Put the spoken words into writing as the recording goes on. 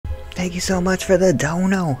Thank you so much for the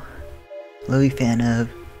dono. Love you, Fanof.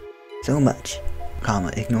 So much.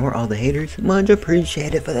 Comma, ignore all the haters. Much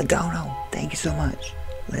appreciated for the dono. Thank you so much.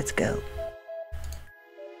 Let's go.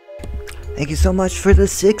 Thank you so much for the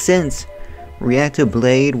 6 cents. React to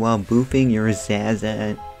Blade while boofing your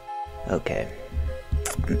Zazat. Okay.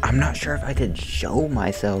 I'm not sure if I could show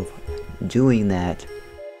myself doing that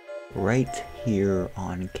right here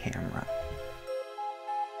on camera.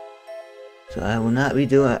 So I will not be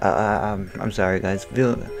doing. I'm sorry, guys.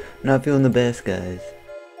 Not feeling the best, guys.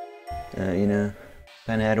 You know,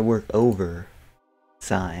 kind of had to work over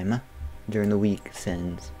time during the week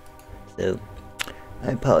since. So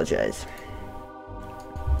I apologize.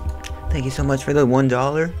 Thank you so much for the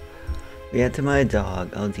 $1. React to my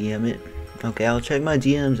dog. I'll DM it. Okay, I'll check my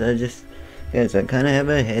DMs. Guys, I kind of have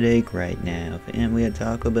a headache right now. And we had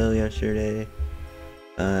Taco Bell yesterday.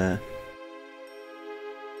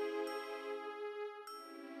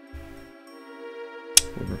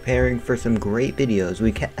 We're preparing for some great videos.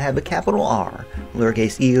 We have a capital R,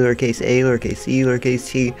 lowercase e, lowercase a, lowercase c, lowercase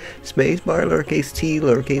t, spacebar, lowercase t,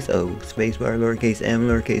 lowercase o, spacebar, lowercase m,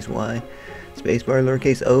 lowercase y, spacebar,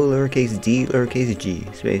 lowercase o, lowercase d, lowercase g,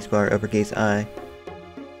 spacebar, uppercase I.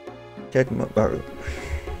 Check bar.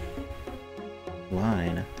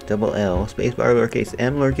 Line, double L, spacebar, lowercase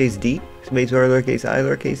m, lowercase d, spacebar, lowercase I,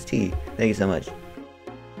 lowercase t. Thank you so much.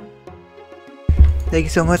 Thank you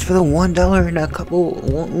so much for the $1 and a couple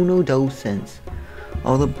uno dos cents.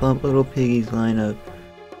 All the plump little piggies line up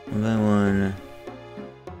one by one.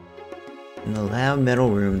 In the loud metal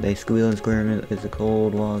room, they squeal and squirm as the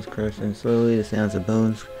cold walls crush, and slowly the sounds of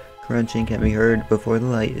bones crunching can be heard before the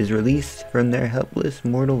light is released from their helpless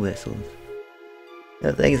mortal vessels.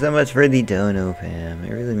 So thank you so much for the dono, fam.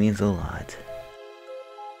 It really means a lot.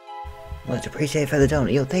 Much appreciated for the dono.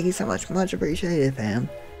 Yo, thank you so much. Much appreciated, fam.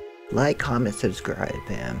 Like, comment, subscribe,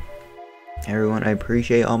 fam. Everyone, I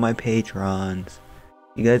appreciate all my patrons.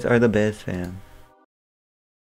 You guys are the best, fam.